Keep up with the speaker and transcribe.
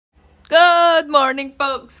Good morning,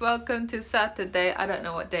 folks. Welcome to Saturday. I don't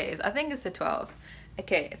know what day it is. I think it's the 12th.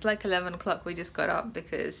 Okay, it's like 11 o'clock. We just got up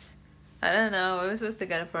because, I don't know, we were supposed to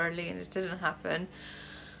get up early and it didn't happen.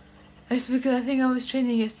 It's because I think I was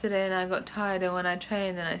training yesterday and I got tired, and when I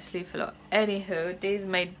train then I sleep a lot. Anywho, Dee's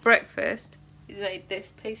made breakfast. He's made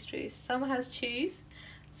this pastry. Some has cheese,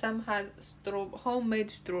 some has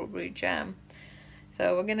homemade strawberry jam.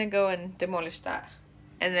 So we're gonna go and demolish that,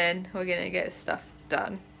 and then we're gonna get stuff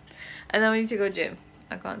done. And then we need to go gym.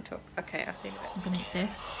 I can't talk. Okay, I'll see you in a bit. I'm gonna make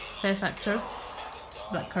this Fair Factor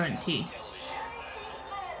blackcurrant tea.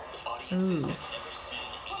 Ooh.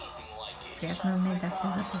 I've not made that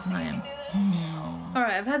since I was 9.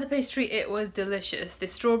 Alright, I've had the pastry. It was delicious. The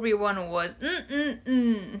strawberry one was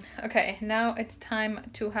Okay, now it's time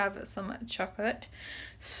to have some chocolate.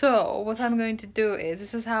 So what I'm going to do is,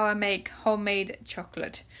 this is how I make homemade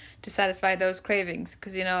chocolate to satisfy those cravings,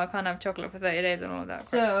 because you know I can't have chocolate for 30 days and all of that crap.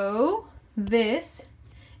 So this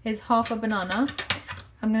is half a banana.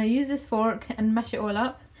 I'm going to use this fork and mash it all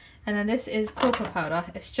up. And then this is cocoa powder.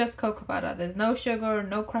 It's just cocoa powder. There's no sugar,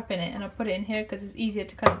 no crap in it. And I'll put it in here because it's easier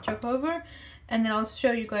to kind of chop over. And then I'll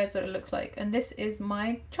show you guys what it looks like. And this is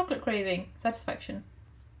my chocolate craving satisfaction.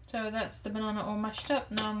 So that's the banana all mashed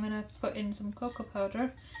up. Now I'm going to put in some cocoa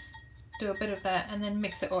powder. Do a bit of that and then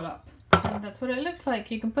mix it all up. And that's what it looks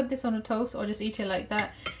like. You can put this on a toast or just eat it like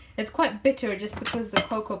that. It's quite bitter just because the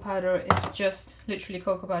cocoa powder is just literally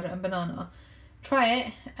cocoa powder and banana. Try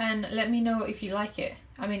it and let me know if you like it.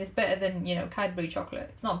 I mean, it's better than, you know, Cadbury chocolate.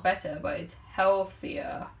 It's not better, but it's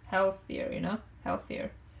healthier. Healthier, you know?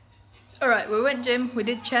 Healthier. Alright, we went gym, we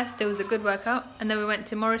did chest, it was a good workout. And then we went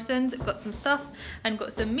to Morrison's, got some stuff and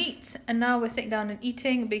got some meat. And now we're sitting down and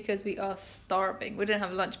eating because we are starving. We didn't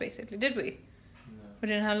have lunch basically, did we? No. We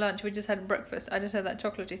didn't have lunch, we just had breakfast. I just had that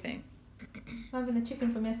chocolatey thing. I'm having the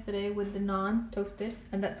chicken from yesterday with the naan toasted,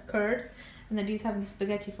 and that's curd. And then he's having the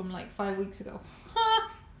spaghetti from like 5 weeks ago.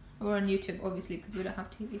 We're on YouTube, obviously, because we don't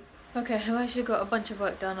have TV. Okay, I've actually got a bunch of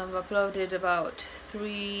work done. I've uploaded about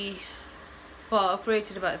I've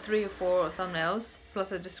created about 3 or 4 thumbnails,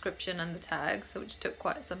 plus a description and the tags, which took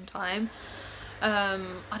quite some time. I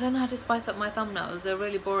don't know how to spice up my thumbnails. They're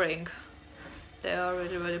really boring. They are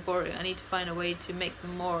really, really boring. I need to find a way to make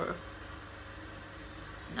them more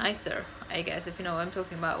nicer, I guess, if you know what I'm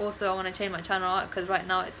talking about. Also, I want to change my channel art because right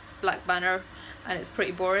now it's black banner and it's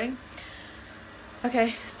pretty boring.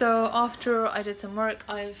 Okay, so after I did some work,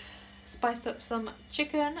 I've spiced up some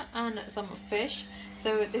chicken and some fish.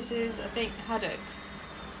 So this is, I think, haddock.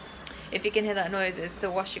 If you can hear that noise, it's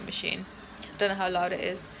the washing machine. I don't know how loud it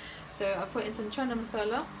is. So I put in some chana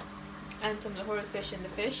masala and some lahori fish in the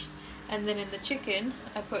fish. And then in the chicken,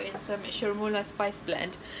 I put in some sharmula spice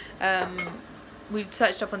blend. We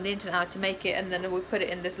searched up on the internet how to make it, and then we put it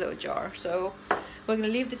in this little jar. So we're going to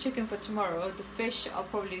leave the chicken for tomorrow. The fish I'll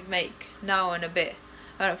probably make now in a bit.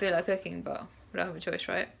 I don't feel like cooking, but we don't have a choice,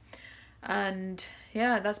 right? And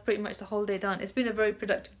yeah, that's pretty much the whole day done. It's been a very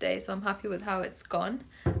productive day, so I'm happy with how it's gone.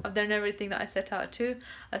 I've done everything that I set out to.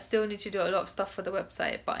 I still need to do a lot of stuff for the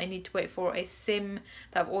website, but I need to wait for a SIM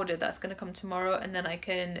that I've ordered that's going to come tomorrow, and then I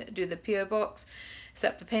can do the PO box,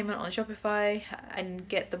 set up the payment on Shopify, and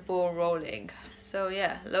get the ball rolling. So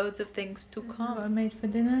yeah, loads of things to come. This is what I made for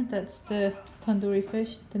dinner. That's the tandoori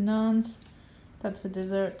fish, the naans. That's for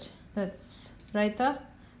dessert. That's raita.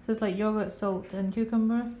 So it's like yogurt, salt and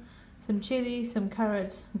cucumber. Some chili, some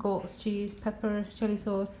carrots, goat's cheese, pepper, chili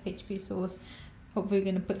sauce, HP sauce. Hopefully we're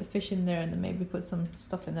going to put the fish in there and then maybe put some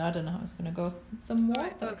stuff in there. I don't know how it's going to go. Some more.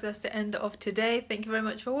 Alright folks, that's the end of today. Thank you very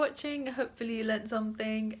much for watching. Hopefully you learned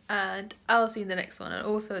something, and I'll see you in the next one. And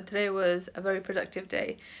also today was a very productive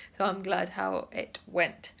day, so I'm glad how it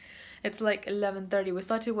went. It's like 11:30. We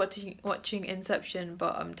started watching Inception,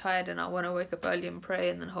 but I'm tired and I want to wake up early and pray,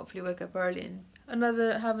 and then hopefully wake up early and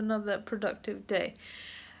have another productive day.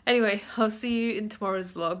 Anyway, I'll see you in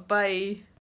tomorrow's vlog. Bye.